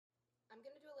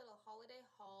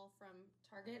from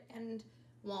Target and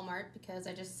Walmart because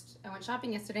I went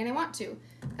shopping yesterday and I want to.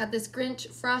 Got this Grinch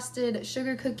frosted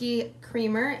sugar cookie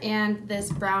creamer and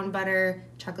this brown butter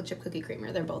chocolate chip cookie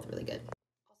creamer. They're both really good.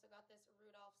 Also got this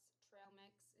Rudolph's Trail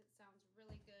Mix. It sounds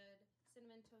really good.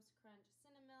 Cinnamon Toast Crunch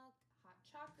Cinnamilk, hot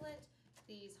chocolate,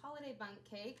 these holiday bundt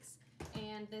cakes,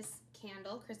 and this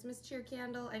candle, Christmas cheer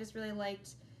candle. I just really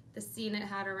liked the scene it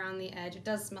had around the edge. It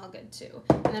does smell good too.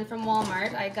 And then from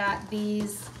Walmart, I got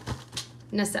these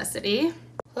Necessity.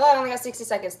 Oh, I only got 60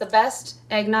 seconds. The best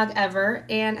eggnog ever.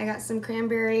 And I got some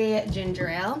cranberry ginger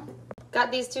ale.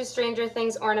 Got these two Stranger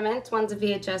Things ornaments. One's a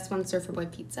VHS, one's Surfer Boy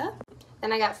pizza.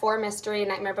 Then I got 4 Mystery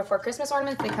Nightmare Before Christmas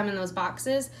ornaments. They come in those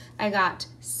boxes. I got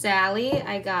Sally.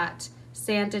 I got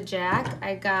Santa Jack.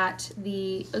 I got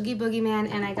the Oogie Boogie Man.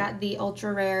 And I got the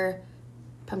ultra rare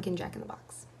Pumpkin Jack in the Box.